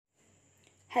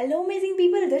Hello, amazing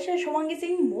people. This is Shwangi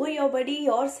Singh. More your body,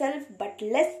 yourself, but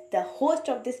less the host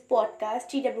of this podcast,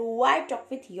 TWY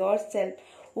Talk with Yourself.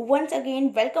 Once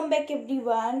again, welcome back,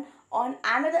 everyone, on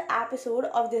another episode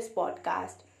of this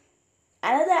podcast.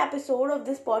 Another episode of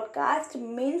this podcast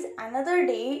means another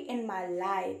day in my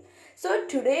life. So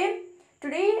today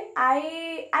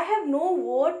I have no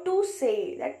word to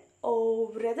say that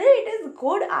whether it is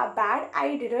good or bad.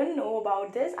 I didn't know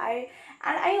about this. I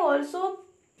also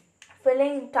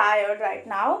feeling tired right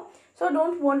now, so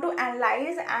don't want to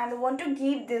analyze and want to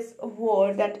give this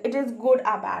word that it is good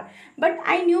or bad. But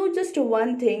I knew just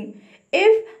one thing: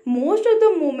 if most of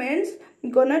the moments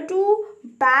gonna too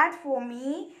bad for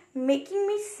me, making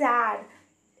me sad,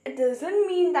 it doesn't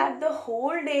mean that the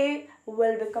whole day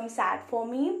will become sad for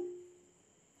me.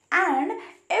 And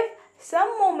if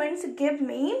some moments give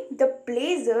me the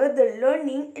pleasure, the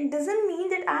learning, it doesn't mean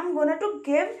that I'm gonna to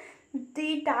give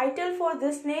the title for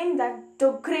this name that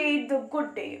the great, the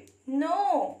good day.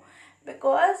 No,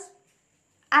 because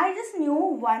I just knew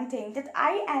one thing, that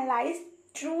I analyzed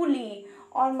truly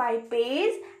on my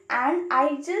page, and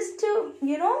I just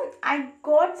I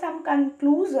got some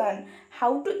conclusion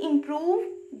how to improve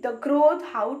the growth,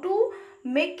 how to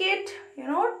make it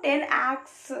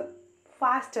 10x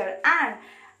faster, and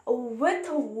with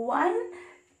one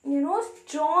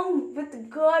strong, with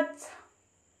guts,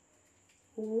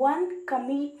 one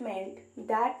commitment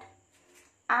that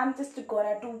I'm just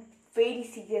gonna do very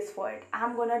serious for it.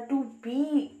 I'm gonna to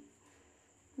be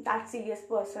that serious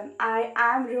person. I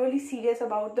am really serious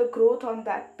about the growth on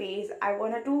that page. I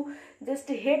wanted to just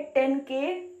hit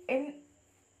 10k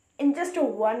in just a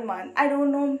 1 month. I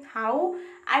don't know how.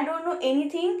 I don't know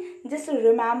anything. Just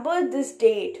remember this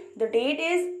date. The date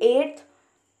is 8th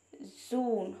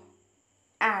June,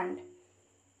 and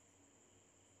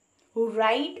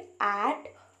right at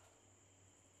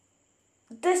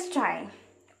this time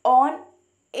on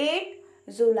 8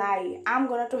 July, I'm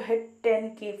gonna to hit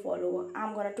 10k follower.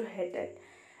 I'm gonna to hit it.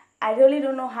 I really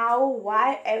don't know how,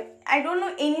 why. I don't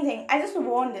know anything. I just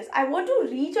want this. I want to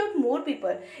reach out more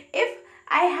people. If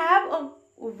I have a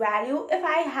value, if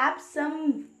I have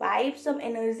some vibe, some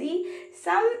energy,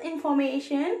 some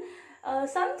information,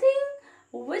 something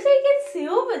which I can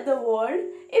share with the world,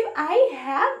 if I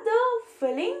have the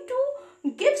feeling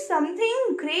to give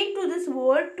something great to this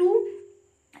world,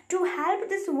 to help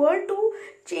this world to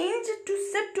change, to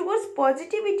shift towards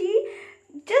positivity,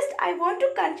 just I want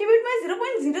to contribute my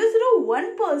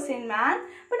 0.001%, man.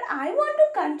 But I want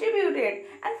to contribute it,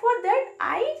 and for that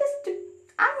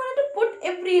I'm going to put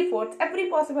every effort, every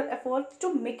possible effort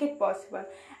to make it possible.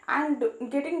 And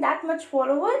getting that much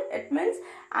follower, it means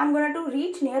I'm going to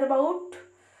reach near about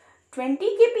 20k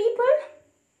people.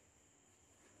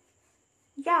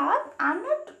 Yeah, I'm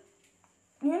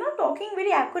not talking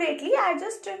very accurately. I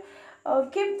just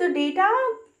give the data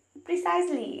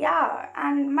precisely. Yeah,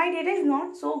 and my data is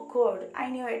not so good. I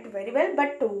knew it very well,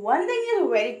 but one thing is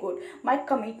very good: my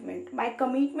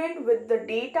commitment with the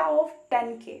data of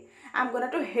 10k. I'm gonna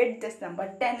to hit this number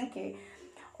 10k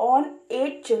on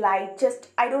 8 July. Just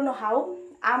I don't know how.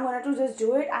 I'm gonna to just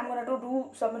do it. I'm gonna to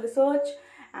do some research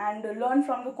and learn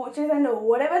from the coaches, and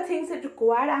whatever things it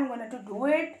required, I'm gonna to do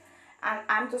it. And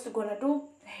I'm just gonna to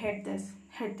hit this.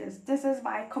 This is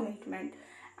my commitment.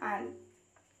 And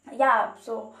yeah,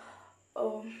 so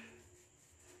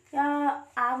yeah,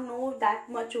 I have no that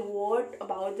much word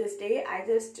about this day. I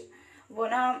just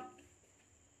wanna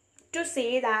to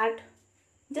say that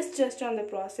just on the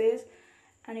process.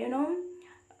 And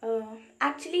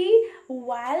actually,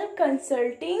 while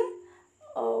consulting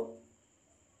uh,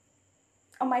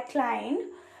 my client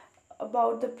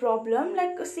about the problem,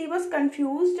 like she was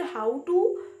confused how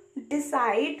to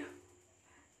decide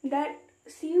that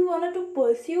she wanted to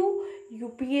pursue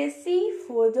UPSC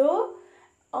further,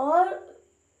 or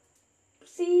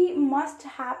she must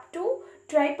have to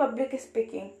try public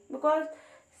speaking, because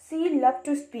she loved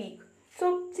to speak.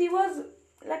 So she was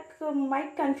like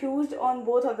might confused on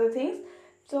both of the things.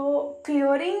 So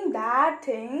clearing that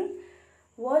thing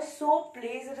was so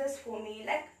pleasurous for me.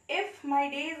 Like, if my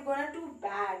day is gonna do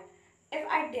bad, if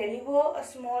I deliver a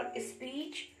small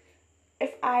speech,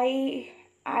 if I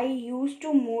used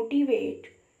to motivate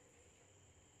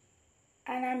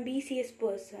an ambitious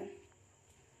person,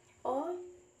 or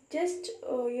just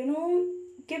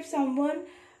give someone,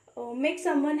 make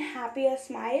someone happy, a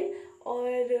smile,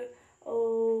 or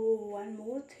one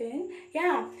more thing,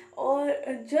 yeah, or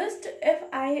just if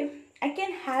I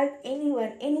can help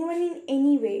anyone in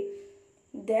any way,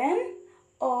 then,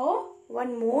 or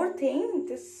one more thing,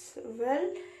 this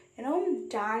will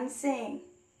dancing.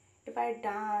 If I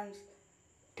dance,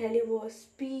 deliver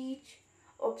speech,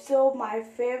 observe my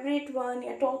favorite one,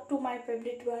 yeah, talk to my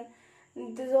favorite one.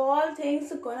 These all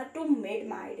things gonna to make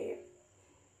my day.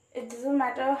 It doesn't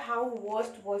matter how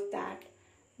worst was that,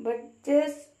 but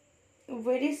just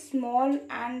very small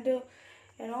and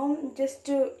just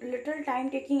a little time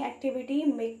taking activity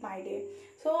make my day.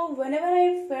 So whenever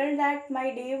I felt that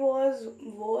my day was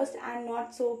worst and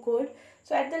not so good,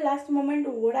 so at the last moment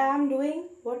what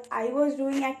I was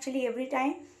doing actually every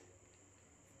time,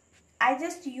 I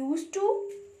just used to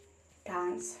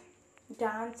dance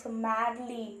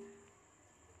madly.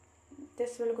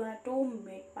 This will gonna to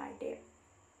make my day.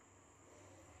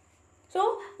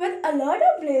 So with a lot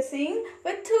of blessing,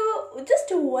 with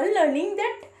just one learning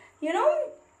that you know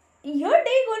your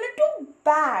day gonna do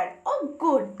bad or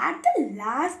good at the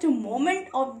last moment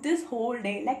of this whole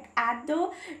day, like at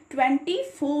the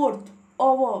 24th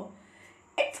hour.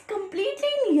 It's completely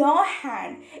in your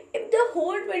hand. If the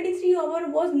whole 23 hour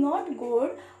was not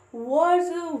good,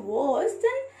 was worse,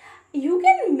 then you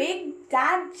can make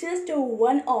that just a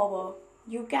 1 hour.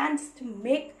 You can just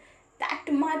make that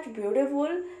much beautiful,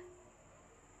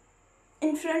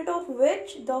 in front of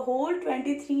which the whole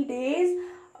 23 days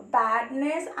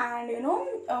badness and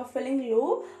feeling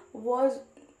low was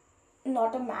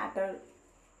not a matter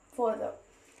further.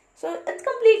 So it's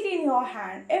completely in your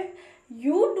hand. If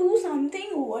you do something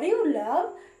what you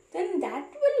love, then that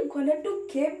will gonna to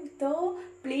give the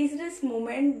pleasantest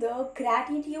moment, the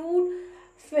gratitude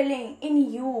feeling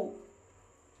in you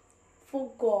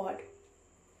for God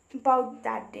about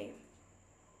that day.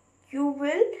 You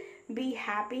will be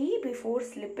happy before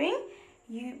sleeping.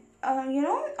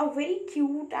 A very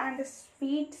cute and a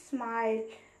sweet smile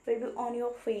will be on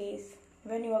your face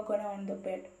when you are gonna on the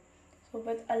bed. So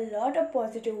with a lot of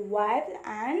positive vibes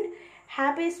and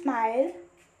happy smile,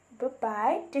 bye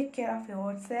bye, take care of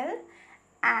yourself,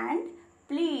 and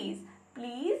please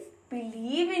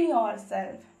believe in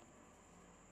yourself.